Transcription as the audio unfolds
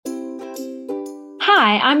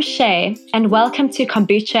Hi, I'm Shay, and welcome to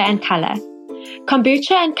Kombucha and Color.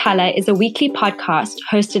 Kombucha and Color is a weekly podcast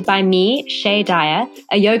hosted by me, Shay Dyer,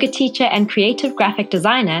 a yoga teacher and creative graphic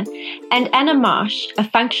designer, and Anna Marsh, a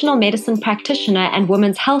functional medicine practitioner and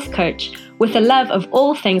women's health coach with a love of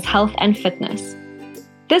all things health and fitness.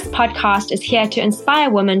 This podcast is here to inspire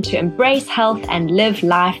women to embrace health and live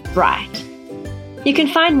life bright. You can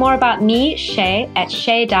find more about me, Shay, at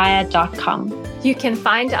shaydyer.com. You can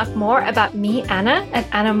find out more about me, Anna, at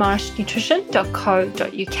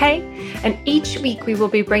annamarshnutrition.co.uk. And each week we will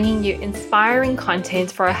be bringing you inspiring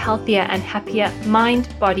content for a healthier and happier mind,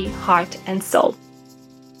 body, heart, and soul.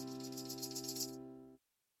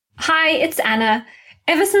 Hi, it's Anna.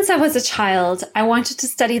 Ever since I was a child, I wanted to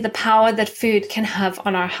study the power that food can have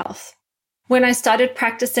on our health. When I started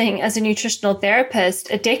practicing as a nutritional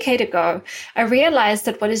therapist a decade ago, I realized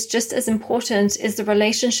that what is just as important is the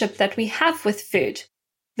relationship that we have with food.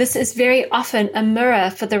 This is very often a mirror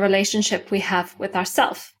for the relationship we have with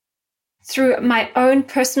ourselves. Through my own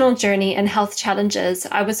personal journey and health challenges,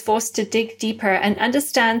 I was forced to dig deeper and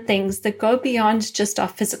understand things that go beyond just our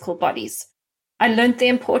physical bodies. I learned the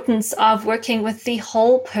importance of working with the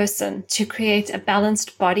whole person to create a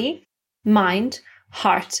balanced body, mind,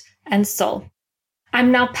 heart, and soul.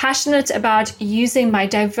 I'm now passionate about using my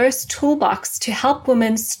diverse toolbox to help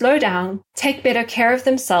women slow down, take better care of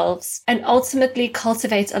themselves, and ultimately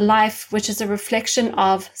cultivate a life which is a reflection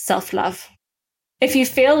of self-love. If you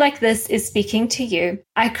feel like this is speaking to you,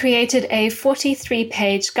 I created a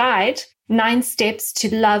 43-page guide, 9 steps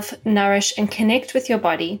to love, nourish, and connect with your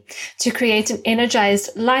body to create an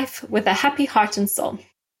energized life with a happy heart and soul.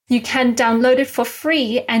 You can download it for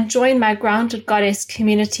free and join my Grounded Goddess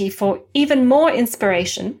community for even more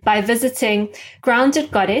inspiration by visiting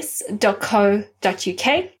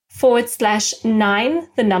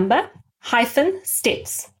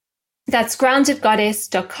groundedgoddess.co.uk/9 That's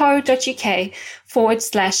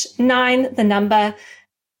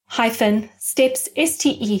groundedgoddess.co.uk/9 steps.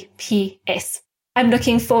 I'm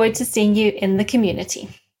looking forward to seeing you in the community.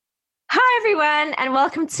 Hi, everyone, and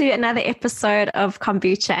welcome to another episode of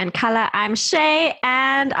Kombucha and Color. I'm Shay,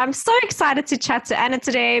 and I'm so excited to chat to Anna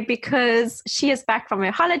today because she is back from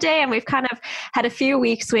her holiday, and we've kind of had a few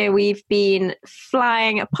weeks where we've been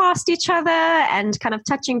flying past each other and kind of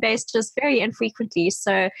touching base just very infrequently.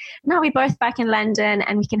 So now we're both back in London,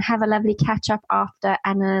 and we can have a lovely catch-up after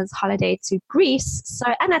Anna's holiday to Greece.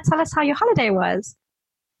 So Anna, tell us how your holiday was.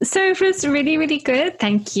 So it was really, really good.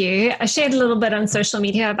 Thank you. I shared a little bit on social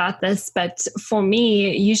media about this, but for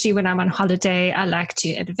me, usually when I'm on holiday, I like to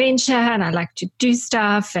adventure and I like to do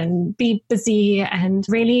stuff and be busy and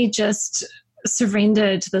really just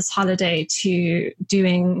surrendered this holiday to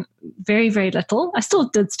doing very, very little. I still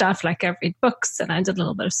did stuff like I read books and I did a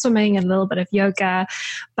little bit of swimming and a little bit of yoga,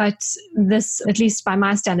 but this, at least by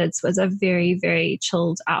my standards, was a very, very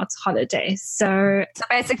chilled out holiday. So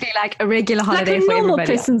basically like a regular holiday like a for normal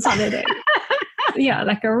everybody. person's holiday. Yeah,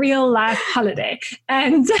 like a real life holiday.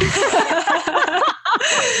 And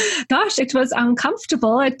gosh, it was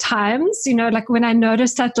uncomfortable at times, you know, like when I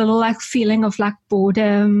noticed that little like feeling of like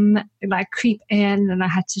boredom, like creep in, and I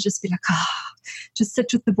had to just be like, just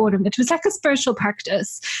sit with the boredom. It was like a spiritual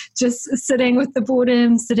practice, just sitting with the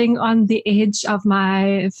boredom, sitting on the edge of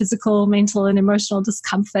my physical, mental, and emotional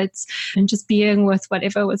discomforts and just being with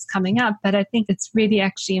whatever was coming up. But I think it's really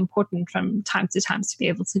actually important from time to time to be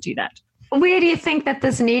able to do that. Where do you think that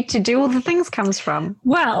this need to do all the things comes from?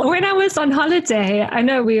 Well, when I was on holiday, I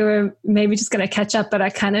know we were maybe just going to catch up, but I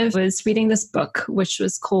kind of was reading this book, which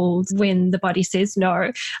was called When the Body Says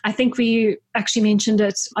No. I think we actually mentioned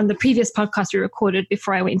it on the previous podcast we recorded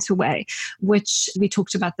before I went away, which we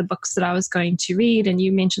talked about the books that I was going to read, and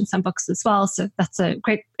you mentioned some books as well. So that's a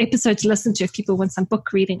great episode to listen to if people want some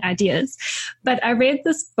book reading ideas. But I read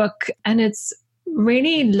this book, and it's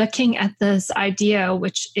really looking at this idea,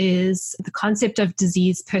 which is the concept of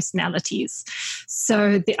disease personalities.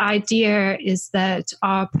 So the idea is that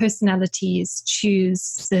our personalities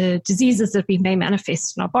choose the diseases that we may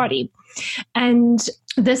manifest in our body. And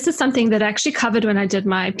this is something that I actually covered when I did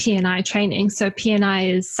my PNI training. So PNI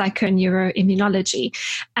is psychoneuroimmunology.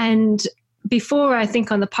 And before, I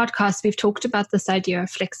think on the podcast, we've talked about this idea of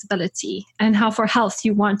flexibility and how for health,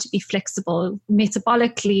 you want to be flexible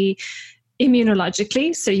metabolically,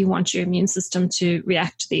 immunologically. So you want your immune system to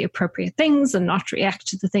react to the appropriate things and not react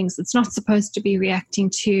to the things it's not supposed to be reacting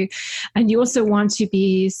to. And you also want to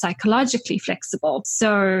be psychologically flexible.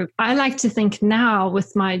 So I like to think now,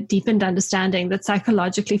 with my deepened understanding, that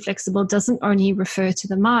psychologically flexible doesn't only refer to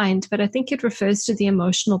the mind, but I think it refers to the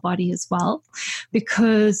emotional body as well,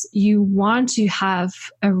 because you want to have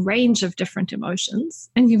a range of different emotions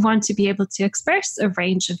and you want to be able to express a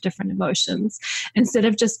range of different emotions instead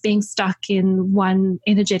of just being stuck in one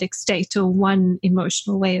energetic state or one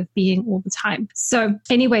emotional way of being all the time. So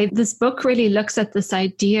anyway, this book really looks at this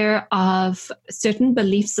idea of certain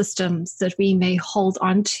belief systems that we may hold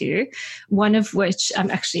on to, one of which,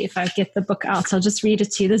 actually, if I get the book out, I'll just read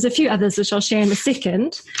it to you. There's a few others which I'll share in a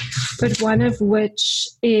second, but one of which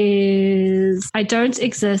is, I don't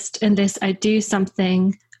exist unless I do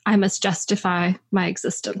something. I must justify my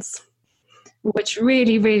existence. Which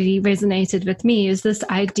really, really resonated with me is this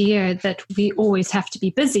idea that we always have to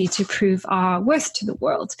be busy to prove our worth to the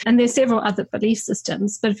world. And there's several other belief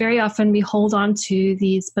systems, but very often we hold on to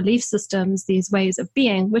these belief systems, these ways of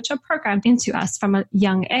being, which are programmed into us from a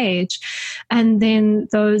young age. And then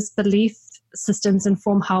those belief systems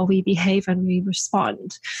inform how we behave and we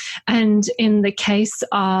respond. And in the case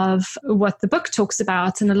of what the book talks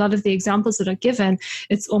about, and a lot of the examples that are given,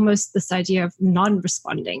 it's almost this idea of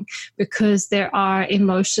non-responding, because there are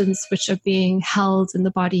emotions which are being held in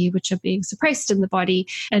the body, which are being suppressed in the body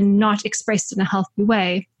and not expressed in a healthy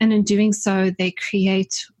way. And in doing so, they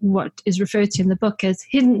create what is referred to in the book as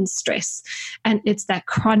hidden stress. And it's that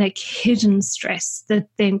chronic hidden stress that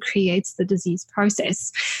then creates the disease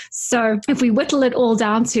process. So if we whittle it all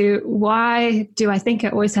down to why do I think I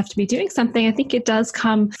always have to be doing something, I think it does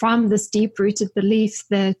come from this deep-rooted belief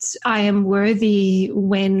that I am worthy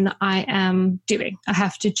when I am doing. I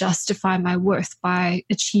have to justify my worth by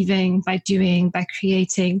achieving, by doing, by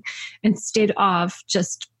creating, instead of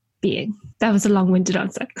just being. That was a long-winded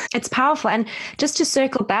answer. It's powerful. And just to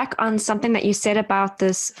circle back on something that you said about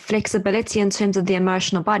this flexibility in terms of the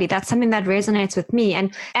emotional body, that's something that resonates with me.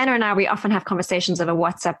 And Anna and I, we often have conversations over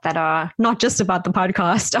WhatsApp that are not just about the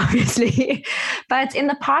podcast, obviously. But in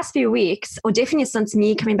the past few weeks, or definitely since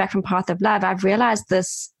me coming back from Path of Love, I've realized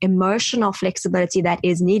this emotional flexibility that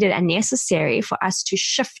is needed and necessary for us to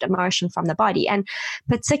shift emotion from the body, and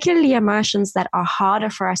particularly emotions that are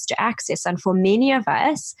harder for us to access. And for many of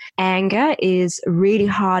us, anger is a really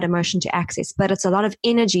hard emotion to access, but it's a lot of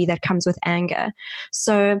energy that comes with anger.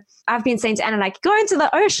 So I've been saying to Anna, like, go into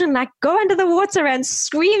the ocean, like go into the water and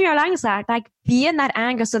scream your lungs out, like be in that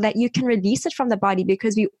anger so that you can release it from the body,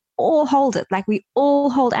 because we all hold it. Like we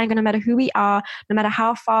all hold anger, no matter who we are, no matter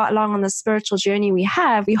how far along on the spiritual journey we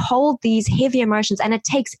have, we hold these heavy emotions, and it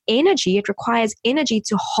takes energy. It requires energy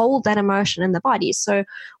to hold that emotion in the body. So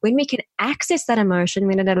when we can access that emotion,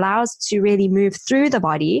 when it allows to really move through the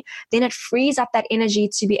body, then it frees up that energy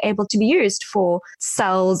to be able to be used for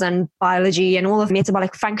cells and biology and all of the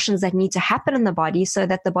metabolic functions that need to happen in the body so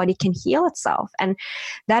that the body can heal itself. And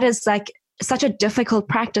that is like such a difficult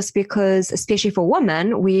practice, because especially for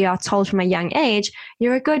women, we are told from a young age,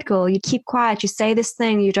 you're a good girl, you keep quiet, you say this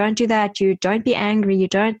thing, you don't do that, you don't be angry, you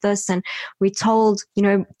don't this. And we're told,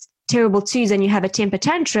 terrible twos and you have a temper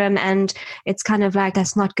tantrum, and it's kind of like,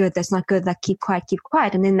 that's not good, like keep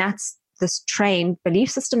quiet. And then that's this trained belief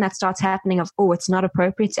system that starts happening of, oh, it's not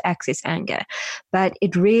appropriate to access anger. But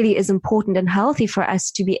it really is important and healthy for us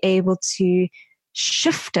to be able to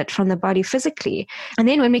shift it from the body physically. And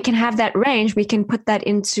then when we can have that range, we can put that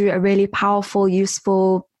into a really powerful,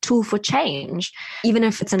 useful tool for change, even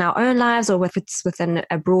if it's in our own lives or if it's within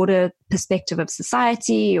a broader perspective of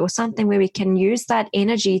society or something where we can use that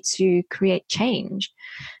energy to create change.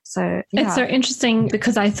 So yeah. It's so interesting,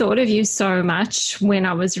 because I thought of you so much when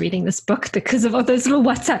I was reading this book because of all those little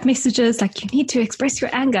WhatsApp messages, like you need to express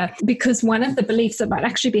your anger, because one of the beliefs that might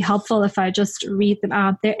actually be helpful if I just read them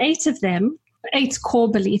out, there are 8 of them, 8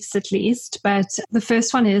 core beliefs at least, but the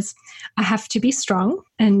first one is I have to be strong.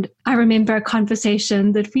 And I remember a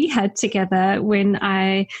conversation that we had together when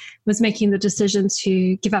I was making the decision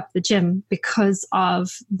to give up the gym because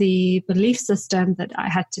of the belief system that I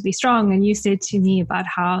had to be strong. And you said to me about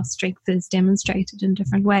how strength is demonstrated in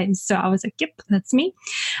different ways. So I was like, yep, that's me.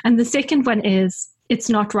 And the second one is it's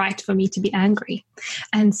not right for me to be angry.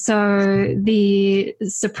 And so the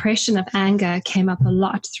suppression of anger came up a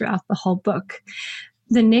lot throughout the whole book.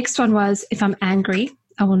 The next one was, if I'm angry,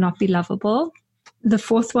 I will not be lovable. The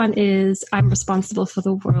fourth one is, I'm responsible for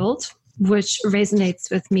the world. which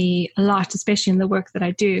resonates with me a lot, especially in the work that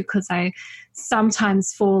I do, because I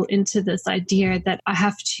sometimes fall into this idea that I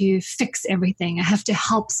have to fix everything. I have to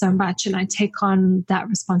help so much, and I take on that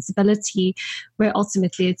responsibility where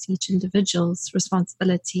ultimately it's each individual's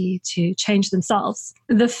responsibility to change themselves.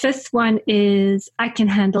 The fifth one is I can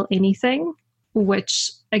handle anything,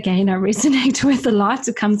 which again, I resonate with a lot.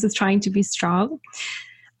 It comes with trying to be strong.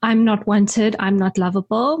 I'm not wanted, I'm not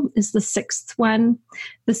lovable is the sixth one.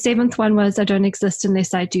 The seventh one was I don't exist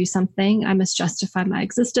unless I do something. I must justify my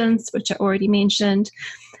existence, which I already mentioned.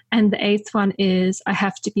 And the eighth one is I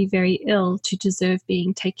have to be very ill to deserve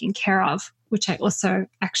being taken care of, which I also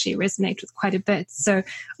actually resonate with quite a bit. So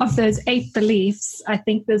of those 8 beliefs, I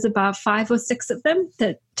think there's about 5 or 6 of them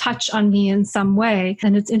that touch on me in some way.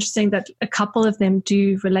 And it's interesting that a couple of them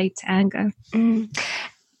do relate to anger. And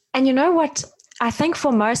you know what? I think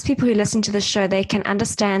for most people who listen to the show, they can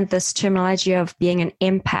understand this terminology of being an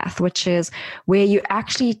empath, which is where you're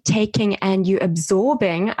actually taking and you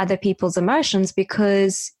absorbing other people's emotions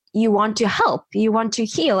because you want to help, you want to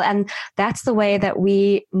heal. And that's the way that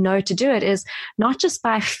we know to do it, is not just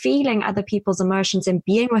by feeling other people's emotions and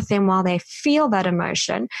being with them while they feel that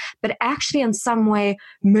emotion, but actually in some way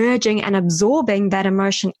merging and absorbing that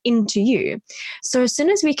emotion into you. So as soon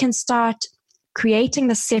as we can start creating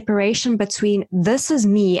the separation between this is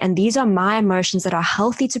me and these are my emotions that are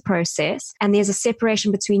healthy to process, and there's a separation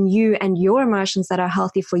between you and your emotions that are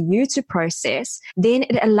healthy for you to process, then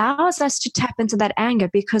it allows us to tap into that anger.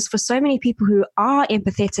 Because for so many people who are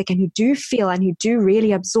empathetic and who do feel and who do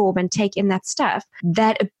really absorb and take in that stuff,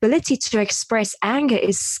 that ability to express anger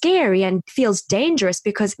is scary and feels dangerous,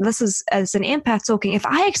 because this is, as an empath talking, if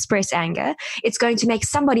I express anger, it's going to make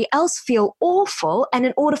somebody else feel awful, and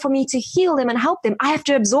in order for me to heal them and help them, I have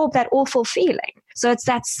to absorb that awful feeling. So it's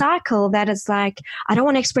that cycle that is like, I don't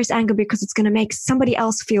want to express anger because it's going to make somebody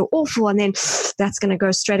else feel awful, and then that's going to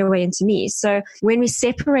go straight away into me. So when we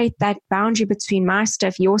separate that boundary between my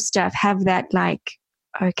stuff, your stuff, have that like,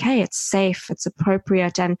 okay, it's safe, it's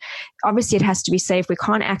appropriate. And obviously it has to be safe. We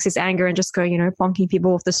can't access anger and just go, bonking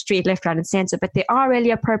people off the street left, right, and center. But there are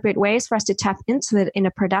really appropriate ways for us to tap into it in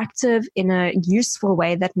a productive, in a useful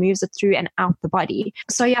way that moves it through and out the body.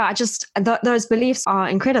 So yeah, those beliefs are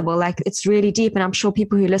incredible. Like, it's really deep. And I'm sure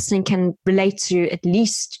people who are listening can relate to at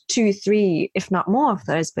least 2, 3, if not more of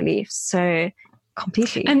those beliefs. So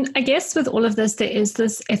completely. And I guess with all of this, there is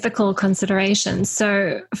this ethical consideration.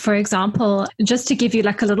 So, for example, just to give you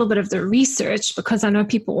like a little bit of the research, because I know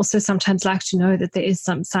people also sometimes like to know that there is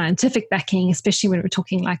some scientific backing, especially when we're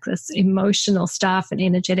talking like this emotional stuff and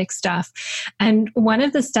energetic stuff. And one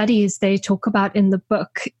of the studies they talk about in the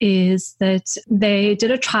book is that they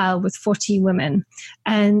did a trial with 40 women,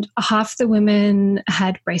 and half the women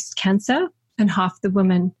had breast cancer and half the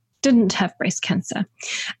women didn't have breast cancer.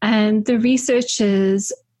 And the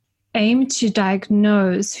researchers aimed to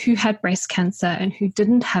diagnose who had breast cancer and who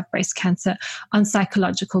didn't have breast cancer on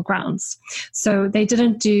psychological grounds. So they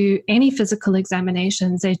didn't do any physical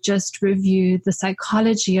examinations. They just reviewed the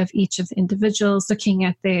psychology of each of the individuals, looking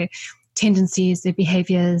at their tendencies, their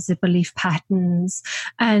behaviors, their belief patterns,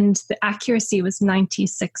 and the accuracy was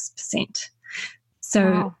 96%. So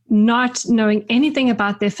wow. Not knowing anything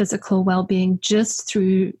about their physical well-being, just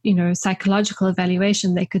through, psychological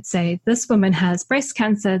evaluation, they could say, this woman has breast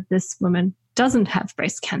cancer, this woman doesn't have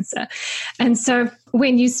breast cancer. And so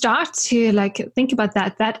when you start to think about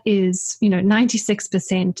that, that is,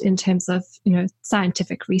 96% in terms of,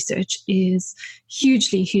 scientific research is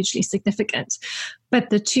hugely, hugely significant.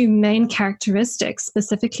 But the 2 main characteristics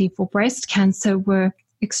specifically for breast cancer were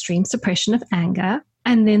extreme suppression of anger.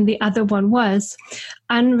 And then the other one was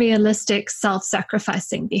unrealistic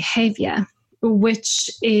self-sacrificing behavior, which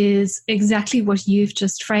is exactly what you've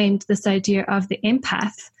just framed, this idea of the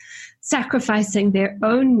empath sacrificing their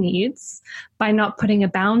own needs by not putting a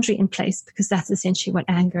boundary in place, because that's essentially what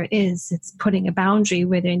anger is. It's putting a boundary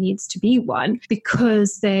where there needs to be one,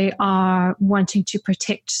 because they are wanting to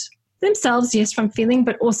protect themselves, yes, from feeling,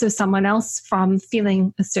 but also someone else from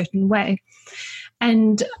feeling a certain way.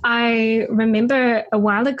 And I remember a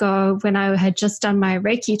while ago when I had just done my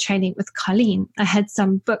Reiki training with Colleen, I had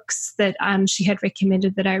some books that she had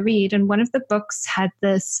recommended that I read. And one of the books had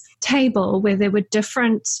this table where there were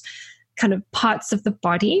different kind of parts of the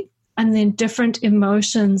body and then different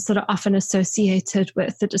emotions that are often associated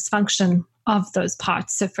with the dysfunction of those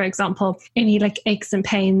parts. So for example, any like aches and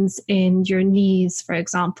pains in your knees, for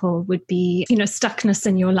example, would be, stuckness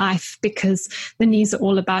in your life, because the knees are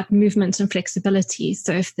all about movement and flexibility.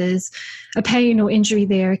 So if there's a pain or injury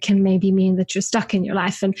there, it can maybe mean that you're stuck in your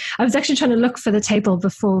life. And I was actually trying to look for the table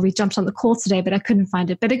before we jumped on the call today, but I couldn't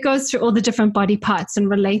find it. But it goes through all the different body parts and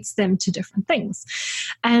relates them to different things.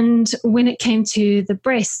 And when it came to the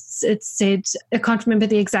breasts, it said, I can't remember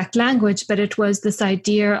the exact language, but it was this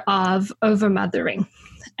idea of overmothering.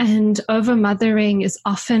 And overmothering is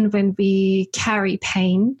often when we carry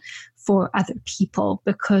pain for other people,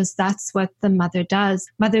 because that's what the mother does.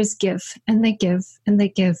 Mothers give and they give and they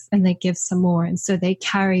give and they give some more. And so they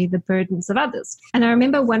carry the burdens of others. And I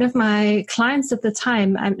remember one of my clients at the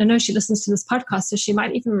time, I know she listens to this podcast, so she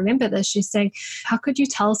might even remember this. She's saying, how could you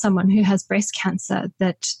tell someone who has breast cancer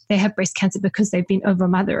that they have breast cancer because they've been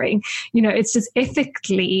overmothering? It's just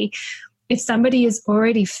ethically, if somebody is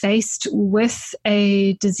already faced with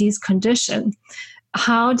a disease condition,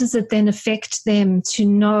 how does it then affect them to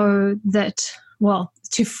know that,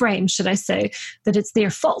 to frame, should I say, that it's their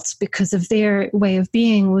fault because of their way of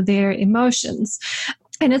being or their emotions?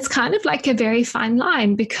 And it's kind of like a very fine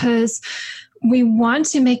line, because we want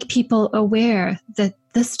to make people aware that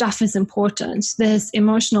this stuff is important. This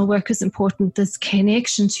emotional work is important. This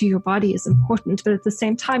connection to your body is important. But at the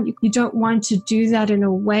same time, you don't want to do that in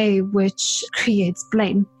a way which creates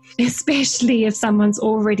blame, especially if someone's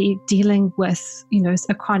already dealing with,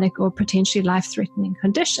 a chronic or potentially life-threatening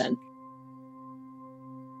condition.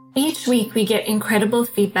 Each week, we get incredible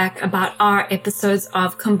feedback about our episodes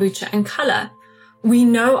of Kombucha and Color. We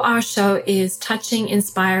know our show is touching,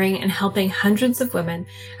 inspiring, and helping hundreds of women,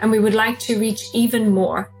 and we would like to reach even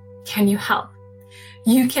more. Can you help?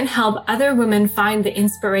 You can help other women find the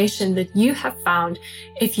inspiration that you have found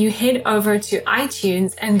if you head over to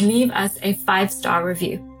iTunes and leave us a 5-star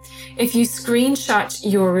review. If you screenshot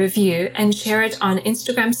your review and share it on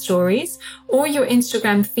Instagram stories or your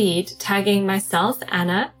Instagram feed, tagging myself,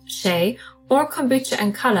 Anna, Shay, or Kombucha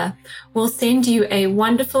and Color, we'll send you a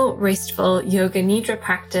wonderful, restful Yoga Nidra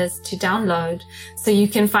practice to download so you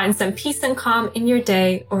can find some peace and calm in your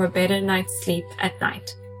day or a better night's sleep at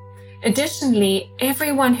night. Additionally,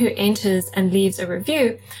 everyone who enters and leaves a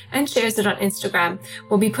review and shares it on Instagram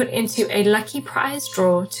will be put into a lucky prize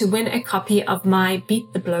draw to win a copy of my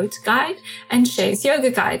Beat the Bloat guide and Shay's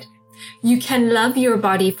yoga guide. You can love your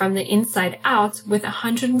body from the inside out with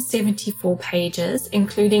 174 pages,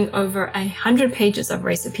 including over 100 pages of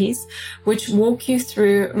recipes, which walk you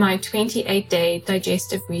through my 28-day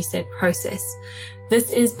digestive reset process. This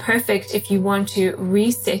is perfect if you want to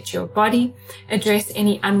reset your body, address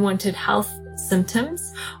any unwanted health symptoms,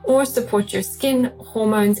 or support your skin,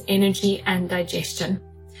 hormones, energy, and digestion.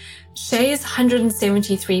 Shay's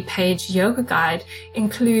 173-page yoga guide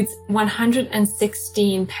includes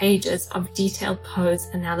 116 pages of detailed pose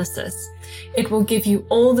analysis. It will give you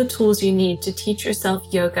all the tools you need to teach yourself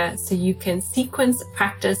yoga so you can sequence,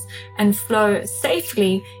 practice, and flow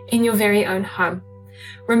safely in your very own home.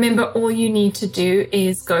 Remember, all you need to do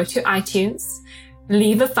is go to iTunes,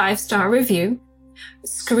 leave a 5-star review,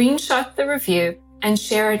 screenshot the review, and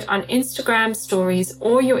share it on Instagram stories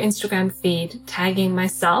or your Instagram feed, tagging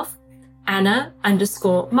myself,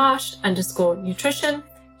 Anna_Marsh_nutrition,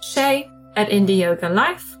 Shay at Indie Yoga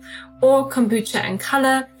Life, or Kombucha and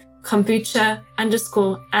Color,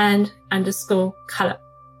 Kombucha_and_color.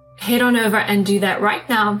 Head on over and do that right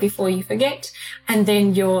now before you forget, and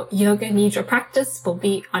then your Yoga Nidra practice will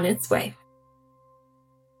be on its way.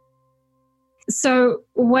 So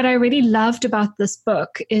what I really loved about this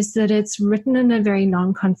book is that it's written in a very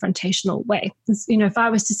non-confrontational way. If I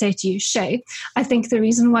was to say to you, Shay, I think the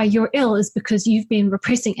reason why you're ill is because you've been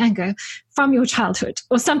repressing anger from your childhood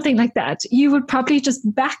or something like that, you would probably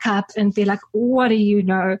just back up and be like, what do you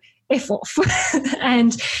know? F off.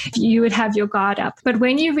 And you would have your guard up. But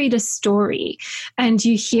when you read a story and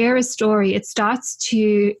you hear a story, it starts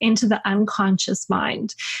to enter the unconscious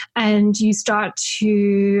mind, and you start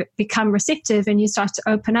to become receptive, and you start to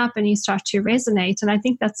open up, and you start to resonate. And I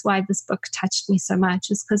think that's why this book touched me so much,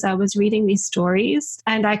 is because I was reading these stories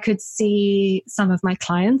and I could see some of my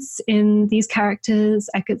clients in these characters.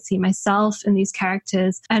 I could see myself in these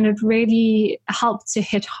characters, and it really helped to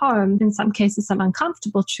hit home, in some cases, some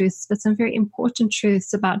uncomfortable truths, but some very important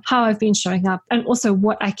truths about how I've been showing up, and also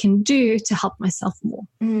what I can do to help myself more.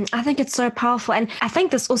 I think it's so powerful. And I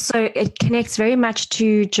think this also, it connects very much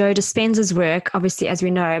to Joe Dispenza's work, obviously, as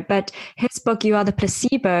we know, but his book, You Are the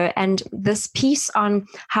Placebo, and this piece on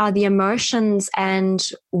how the emotions and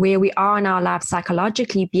where we are in our lives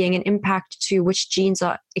psychologically being an impact to which genes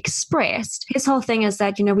are expressed. His whole thing is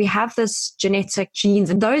that, we have this genetic genes,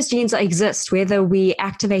 and those genes exist whether we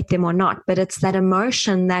activate them or not, but it's that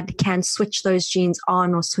emotion that can switch those genes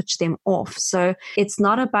on or switch them off. So it's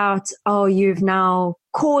not about, oh, you've now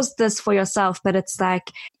caused this for yourself, but it's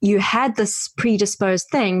like you had this predisposed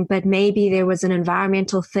thing, but maybe there was an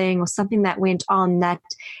environmental thing or something that went on that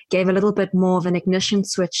gave a little bit more of an ignition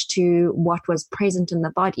switch to what was present in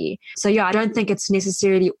the body. So yeah, I don't think it's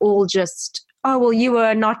necessarily all just, oh, well, you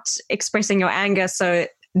were not expressing your anger, so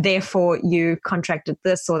therefore you contracted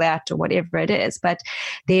this or that or whatever it is. But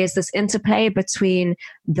there's this interplay between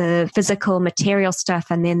the physical material stuff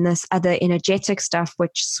and then this other energetic stuff,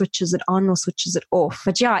 which switches it on or switches it off.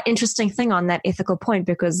 But yeah, interesting thing on that ethical point,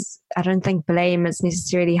 because I don't think blame is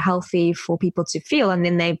necessarily healthy for people to feel, and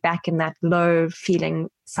then they're back in that low feeling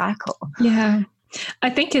cycle. Yeah. I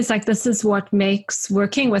think it's like, this is what makes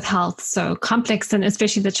working with health so complex, and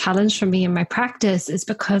especially the challenge for me in my practice is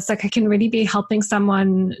because like I can really be helping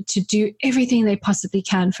someone to do everything they possibly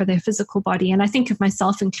can for their physical body. And I think of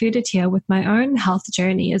myself included here with my own health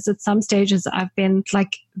journey, is at some stages I've been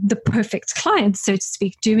like the perfect client, so to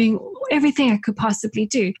speak, doing everything I could possibly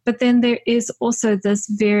do. But then there is also this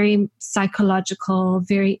very psychological,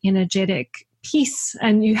 very energetic piece,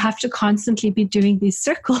 and you have to constantly be doing these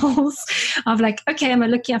circles of like, okay, am I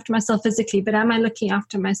looking after myself physically, but am I looking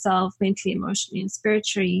after myself mentally, emotionally, and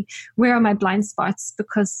spiritually? Where are my blind spots?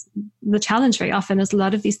 Because the challenge very often is a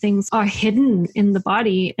lot of these things are hidden in the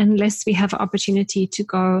body unless we have an opportunity to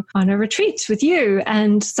go on a retreat with you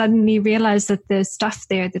and suddenly realize that there's stuff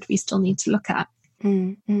there that we still need to look at.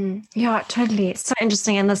 Yeah, totally. It's so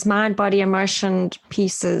interesting. And this mind, body, emotion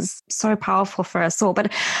piece is so powerful for us all.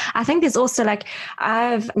 But I think there's also like,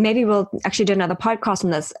 maybe we'll actually do another podcast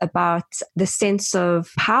on this about the sense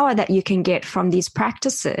of power that you can get from these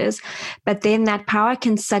practices. But then that power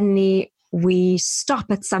can suddenly, we stop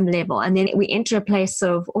at some level, and then we enter a place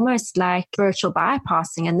of almost like spiritual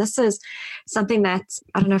bypassing. And this is something that,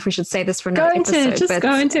 I don't know if we should say this for another episode.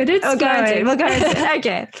 Go into it. We'll go into it.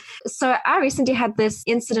 Okay. So I recently had this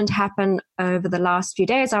incident happen over the last few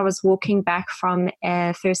days. I was walking back from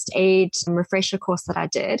a first aid refresher course that I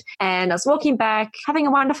did. And I was walking back, having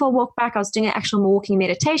a wonderful walk back. I was doing an actual walking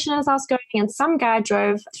meditation as I was going, and some guy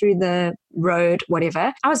drove through the road,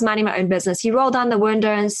 whatever. I was minding my own business. He rolled down the window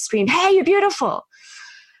and screamed, "Hey, you're beautiful."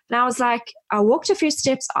 And I was like, I walked a few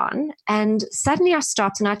steps on, and suddenly I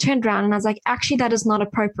stopped and I turned around and I was like, actually, that is not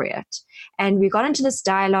appropriate. And we got into this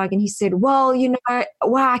dialogue, and he said, well,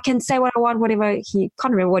 I can say what I want, whatever. He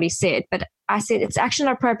can't remember what he said, but I said, it's actually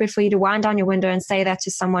not appropriate for you to wind down your window and say that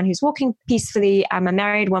to someone who's walking peacefully. I'm a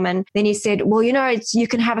married woman. Then he said, well, you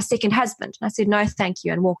can have a second husband. And I said, no, thank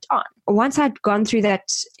you, and walked on. Once I'd gone through that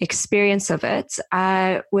experience of it,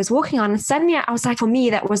 I was walking on, and suddenly I was like, for me,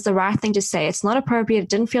 that was the right thing to say. It's not appropriate. It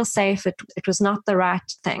didn't feel safe. It was not the right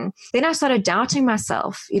thing. Then I started doubting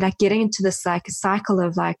myself, like getting into this like cycle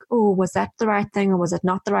of like, oh, was that the right thing or was it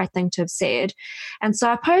not the right thing to have said? And so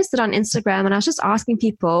I posted on Instagram, and I was just asking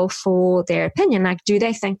people for their opinion. Like, do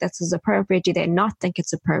they think this is appropriate? Do they not think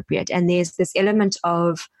it's appropriate? And there's this element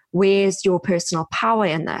of, where's your personal power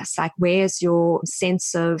in this? Like, where's your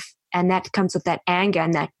sense of, and that comes with that anger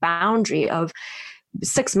and that boundary of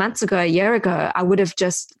 6 months ago, a year ago, I would have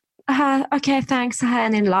just, okay, thanks,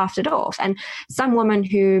 and then laughed it off. And some woman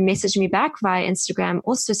who messaged me back via Instagram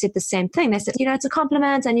also said the same thing. They said, it's a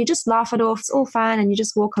compliment, and you just laugh it off. It's all fine, and you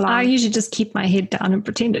just walk along. I usually just keep my head down and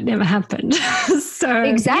pretend it never happened. So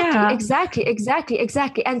Exactly.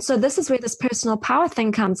 And so this is where this personal power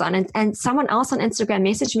thing comes on. And someone else on Instagram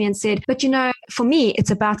messaged me and said, but for me,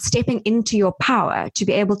 it's about stepping into your power to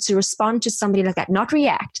be able to respond to somebody like that, not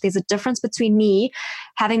react. There's a difference between me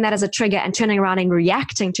having that as a trigger and turning around and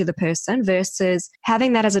reacting to the person versus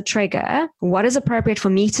having that as a trigger. What is appropriate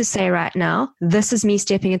for me to say right now? This is me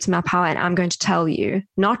stepping into my power, and I'm going to tell you,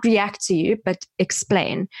 not react to you, but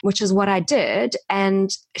explain, which is what I did.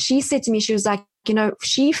 And she said to me, she was like,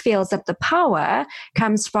 she feels that the power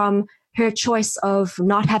comes from her choice of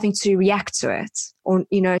not having to react to it, or,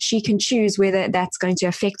 she can choose whether that's going to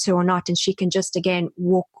affect her or not. And she can just, again,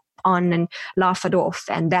 walk on and laugh it off,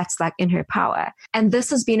 and that's like in her power. And this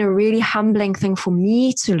has been a really humbling thing for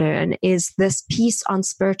me to learn, is this piece on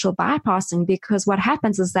spiritual bypassing, because what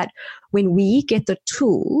happens is that when we get the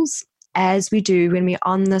tools, as we do when we're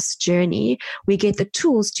on this journey, we get the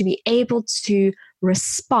tools to be able to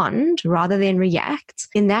respond rather than react.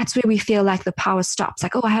 And that's where we feel like the power stops.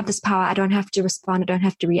 Like, oh, I have this power. I don't have to respond. I don't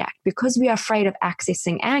have to react, because we are afraid of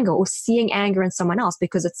accessing anger or seeing anger in someone else,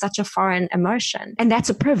 because it's such a foreign emotion. And that's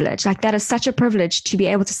a privilege. Like, that is such a privilege to be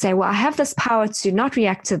able to say, well, I have this power to not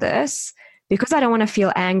react to this, because I don't want to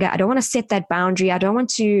feel anger, I don't want to set that boundary, I don't want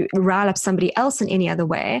to rile up somebody else in any other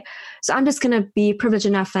way. So I'm just going to be privileged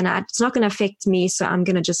enough and it's not going to affect me. So I'm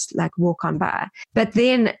going to just like walk on by. But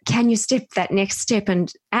then can you step that next step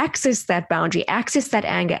and access that boundary, access that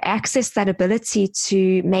anger, access that ability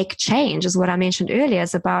to make change, is what I mentioned earlier,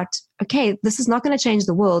 is about, okay, this is not going to change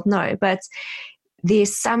the world. No, but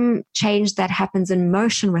there's some change that happens in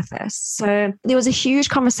motion with this. So there was a huge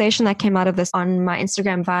conversation that came out of this on my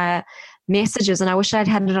Instagram via messages. And I wish I'd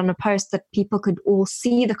had it on a post that people could all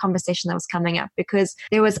see the conversation that was coming up, because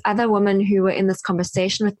there was other women who were in this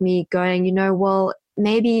conversation with me going, well,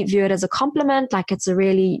 maybe view it as a compliment. Like it's a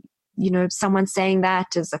really, someone saying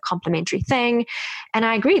that is a complimentary thing. And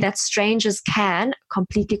I agree that strangers can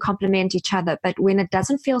completely complement each other. But when it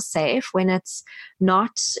doesn't feel safe, when it's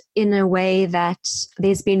not in a way that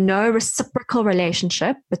there's been no reciprocal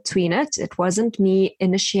relationship between it wasn't me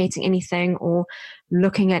initiating anything or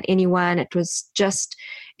looking at anyone. It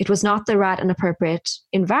was not the right and appropriate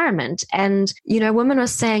environment. And, women were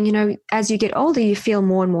saying, as you get older, you feel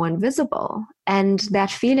more and more invisible. And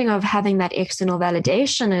that feeling of having that external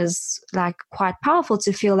validation is like quite powerful,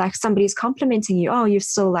 to feel like somebody's complimenting you. Oh, you've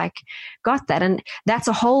still like got that. And that's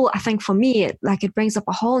a whole, I think for me, it brings up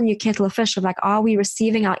a whole new kettle of fish of like, are we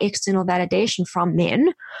receiving our external validation from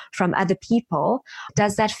men, from other people?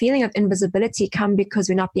 Does that feeling of invisibility come because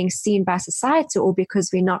we're not being seen by society or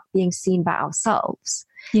because we're not being seen by ourselves?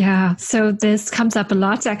 Yeah, so this comes up a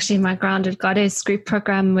lot actually in my Grounded Goddess group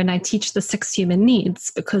program when I teach the 6 human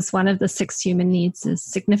needs, because one of the 6 human needs is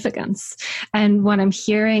significance. And what I'm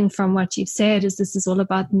hearing from what you've said is this is all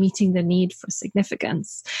about meeting the need for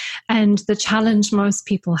significance. And the challenge most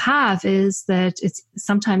people have is that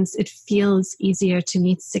sometimes it feels easier to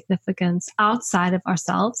meet significance outside of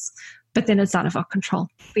ourselves, but then it's out of our control.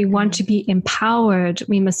 We want to be empowered.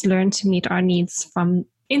 We must learn to meet our needs from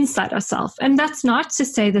inside ourselves. And that's not to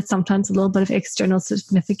say that sometimes a little bit of external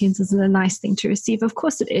significance isn't a nice thing to receive. Of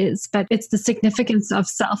course it is, but it's the significance of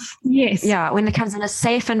self. Yes. Yeah, when it comes in a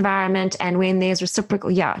safe environment and when there's reciprocal.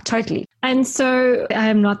 Yeah, totally. And so I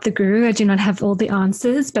am not the guru. I do not have all the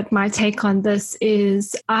answers, but my take on this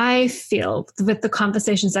is I feel with the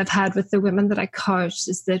conversations I've had with the women that I coach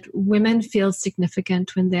is that women feel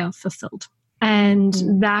significant when they are fulfilled. And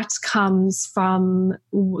that comes from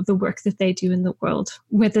the work that they do in the world,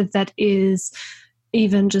 whether that is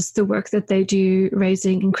even just the work that they do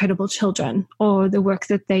raising incredible children, or the work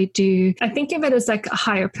that they do. I think of it as like a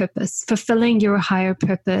higher purpose, fulfilling your higher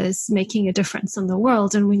purpose, making a difference in the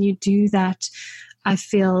world. And when you do that, I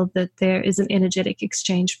feel that there is an energetic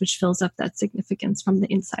exchange which fills up that significance from the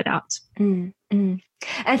inside out. And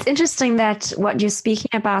it's interesting that what you're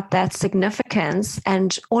speaking about, that significance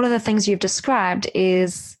and all of the things you've described,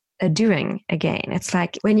 is a doing again. It's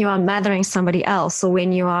like when you are mothering somebody else or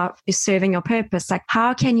when you're serving your purpose, like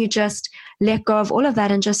how can you just let go of all of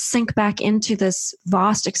that and just sink back into this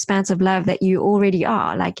vast expanse of love that you already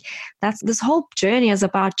are? Like this whole journey is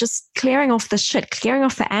about just clearing off the shit, clearing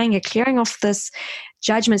off the anger, clearing off this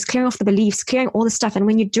judgments, clearing off the beliefs, clearing all the stuff. And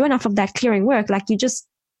when you do enough of that clearing work, like you just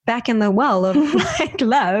back in the well of like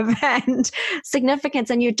love and significance,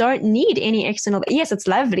 and you don't need any external. Yes, it's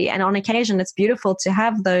lovely, and on occasion it's beautiful to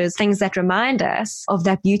have those things that remind us of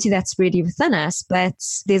that beauty that's really within us, but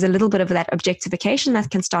there's a little bit of that objectification that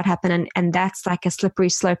can start happening, and that's like a slippery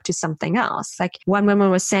slope to something else. Like one woman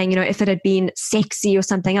was saying, if it had been sexy or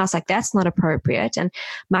something else, like that's not appropriate. And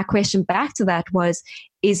my question back to that was,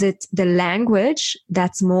 is it the language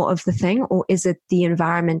that's more of the thing, or is it the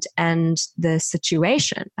environment and the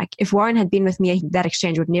situation? Like if Warren had been with me, that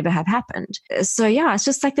exchange would never have happened. So yeah, it's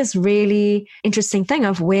just like this really interesting thing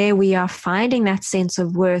of where we are finding that sense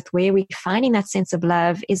of worth, where we're finding that sense of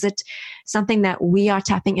love. Is it something that we are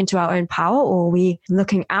tapping into our own power, or are we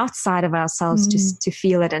looking outside of ourselves to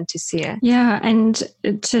feel it and to see it? Yeah. And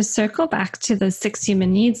to circle back to the 6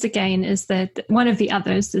 human needs again, is that one of the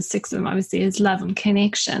others, the 6 of them obviously, is love and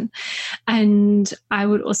connection. And I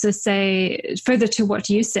would also say, further to what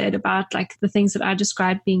you said about like the things that I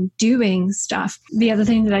described being doing stuff, the other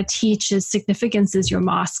thing that I teach is significance is your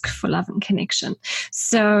mask for love and connection.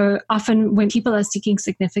 So often when people are seeking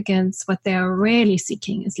significance, what they are really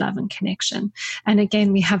seeking is love and connection. And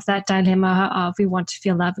again, we have that dilemma of we want to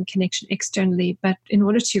feel love and connection externally, but in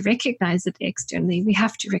order to recognize it externally, we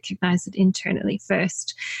have to recognize it internally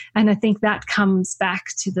first. And I think that comes back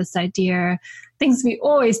to this idea, things we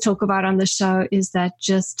always talk about on the show, is that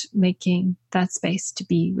just making that space to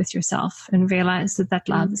be with yourself and realize that that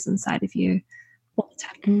love is inside of you all the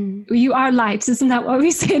time. You are light. Isn't that what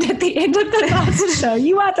we said at the end of the last show?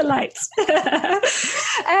 You are the light.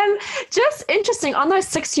 Just interesting. On those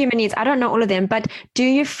 6 human needs, I don't know all of them, but do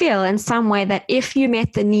you feel in some way that if you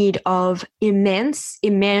met the need of immense,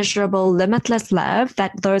 immeasurable, limitless love,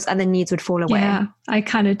 that those other needs would fall away? Yeah, I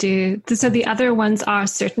kind of do. So the other ones are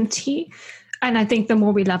certainty. And I think the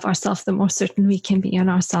more we love ourselves, the more certain we can be in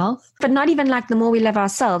ourselves. But not even like the more we love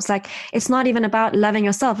ourselves. Like, it's not even about loving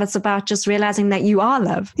yourself. It's about just realizing that you are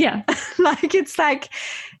love. Yeah. Like, it's like...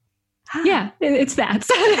 Yeah, it's that.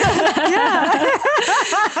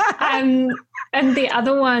 Yeah. And the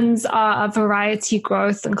other ones are variety,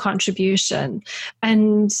 growth, and contribution.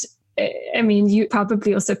 And I mean, you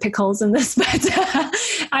probably also pick holes in this, but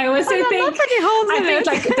I also think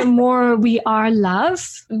like the more we are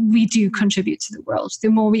love, we do contribute to the world. The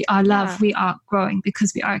more we are love, we are growing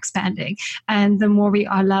because we are expanding. And the more we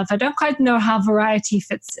are love, I don't quite know how variety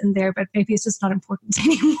fits in there, but maybe it's just not important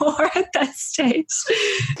anymore at that stage.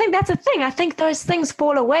 I think that's the thing. I think those things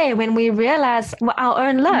fall away when we realize our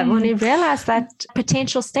own love, when we realize that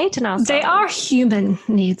potential state in ourselves. They are human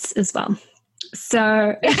needs as well.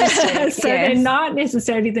 So they're not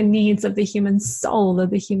necessarily the needs of the human soul or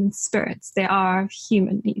the human spirits. They are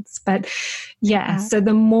human needs. But so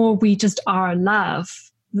the more we just are love,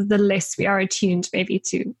 the less we are attuned maybe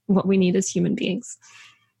to what we need as human beings.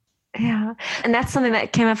 Yeah. And that's something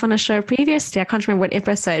that came up on a show previously. I can't remember what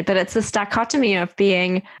episode, but it's this dichotomy of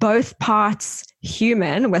being both parts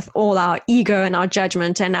human with all our ego and our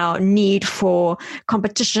judgment and our need for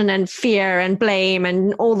competition and fear and blame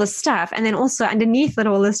and all this stuff. And then also underneath it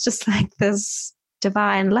all is just like this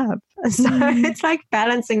divine love. So it's like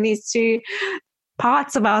balancing these two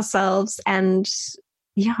parts of ourselves and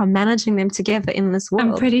managing them together in this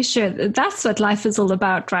world. I'm pretty sure that's what life is all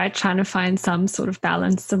about, right? Trying to find some sort of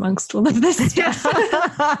balance amongst all of this stuff.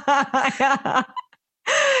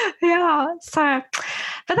 Yeah. So,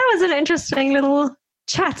 but that was an interesting little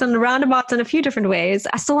chat and roundabouts in a few different ways.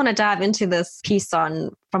 I still want to dive into this piece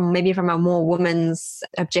from a more woman's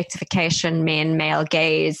objectification, male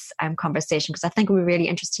gaze conversation, because I think it would be really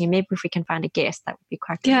interesting. Maybe if we can find a guest, that would be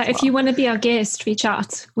quite good. Yeah, if you want to be our guest, reach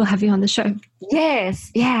out. We'll have you on the show.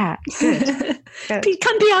 Yes. Yeah. Good.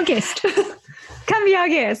 Come be our guest. Come be our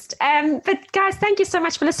guest. But guys, thank you so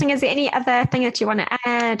much for listening. Is there any other thing that you want to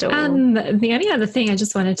add? Or? The only other thing I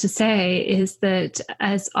just wanted to say is that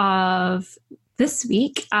as of this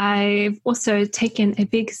week, I've also taken a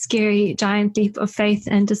big, scary, giant leap of faith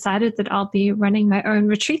and decided that I'll be running my own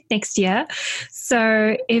retreat next year.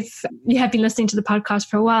 So if you have been listening to the podcast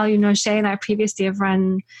for a while, you know Shay and I previously have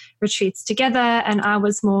run retreats together, and I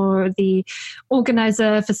was more the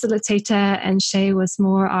organizer, facilitator, and Shay was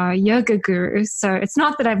more our yoga guru. So it's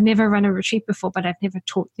not that I've never run a retreat before, but I've never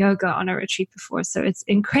taught yoga on a retreat before. So it's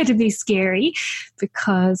incredibly scary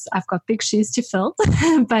because I've got big shoes to fill.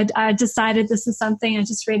 But I decided this is something I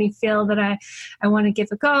just really feel that I want to give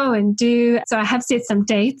a go and do. So I have set some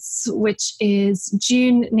dates, which is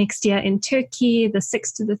June next year in Turkey, the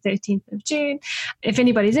 6th to the 13th of June. If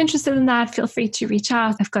anybody's interested in that, feel free to reach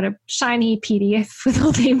out. I've got a shiny PDF with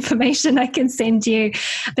all the information I can send you.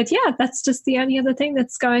 But yeah, that's just the only other thing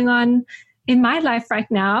that's going on in my life right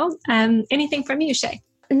now. Anything from you, Shay?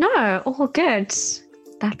 No, all good.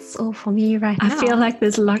 That's all for me right now. I feel like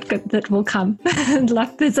there's a lot that will come.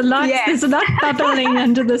 There's a lot bubbling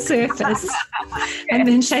under the surface. And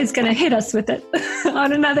then Shay's going to hit us with it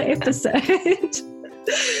on another episode.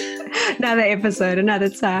 Another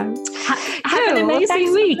time. Have an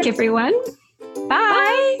amazing week, everyone.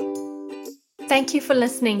 Bye. Thank you for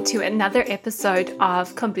listening to another episode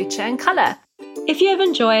of Kombucha and Color. If you have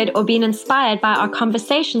enjoyed or been inspired by our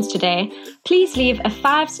conversations today, please leave a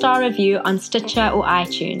 5-star review on Stitcher or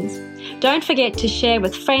iTunes. Don't forget to share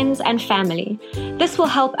with friends and family. This will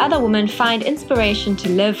help other women find inspiration to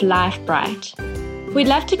live life bright. We'd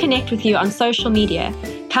love to connect with you on social media.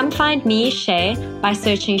 Come find me, Shay, by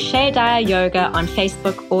searching Shay Dyer Yoga on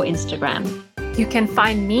Facebook or Instagram. You can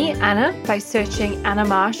find me, Anna, by searching Anna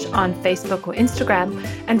Marsh on Facebook or Instagram.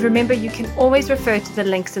 And remember, you can always refer to the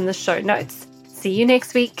links in the show notes. See you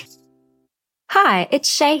next week. Hi, it's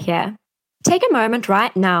Shay here. Take a moment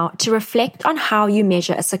right now to reflect on how you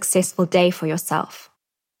measure a successful day for yourself.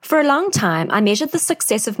 For a long time, I measured the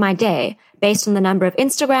success of my day based on the number of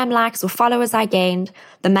Instagram likes or followers I gained,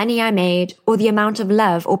 the money I made, or the amount of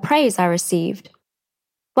love or praise I received.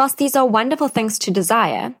 Whilst these are wonderful things to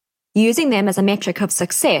desire, using them as a metric of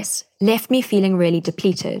success left me feeling really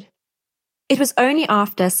depleted. It was only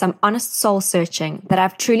after some honest soul searching that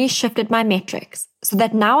I've truly shifted my metrics so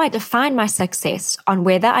that now I define my success on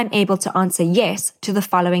whether I'm able to answer yes to the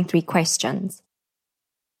following 3 questions.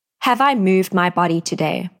 Have I moved my body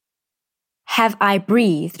today? Have I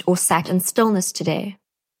breathed or sat in stillness today?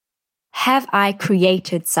 Have I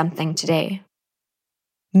created something today?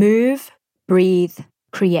 Move, breathe,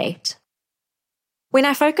 create. When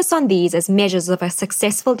I focus on these as measures of a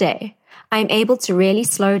successful day, I am able to really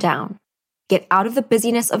slow down, get out of the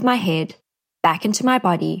busyness of my head, back into my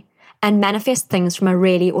body, and manifest things from a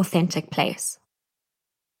really authentic place.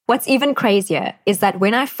 What's even crazier is that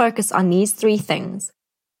when I focus on these three things,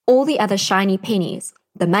 all the other shiny pennies,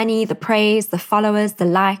 the money, the praise, the followers, the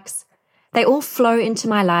likes, they all flow into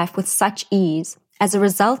my life with such ease as a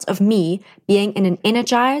result of me being in an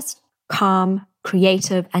energized, calm,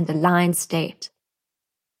 creative, and aligned state.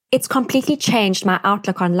 It's completely changed my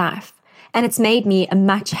outlook on life, and it's made me a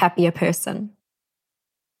much happier person.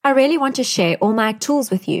 I really want to share all my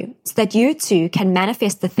tools with you so that you too can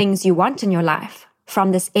manifest the things you want in your life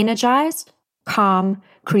from this energized, calm,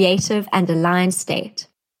 creative, and aligned state,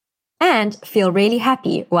 and feel really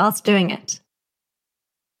happy whilst doing it.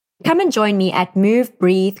 Come and join me at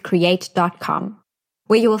movebreathecreate.com,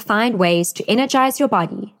 where you will find ways to energize your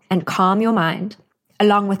body and calm your mind,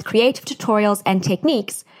 along with creative tutorials and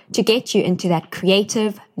techniques to get you into that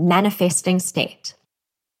creative, manifesting state.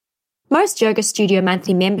 Most yoga studio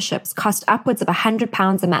monthly memberships cost upwards of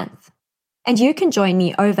 £100 a month, and you can join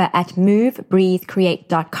me over at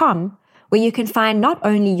movebreathecreate.com, where you can find not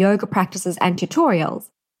only yoga practices and tutorials,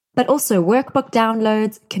 but also workbook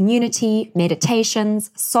downloads, community,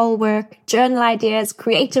 meditations, soul work, journal ideas,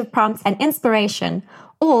 creative prompts, and inspiration,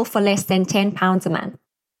 all for less than £10 a month.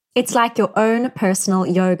 It's like your own personal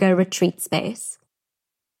yoga retreat space.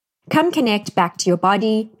 Come connect back to your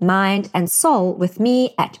body, mind, and soul with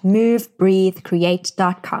me at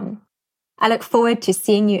movebreathecreate.com. I look forward to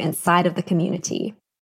seeing you inside of the community.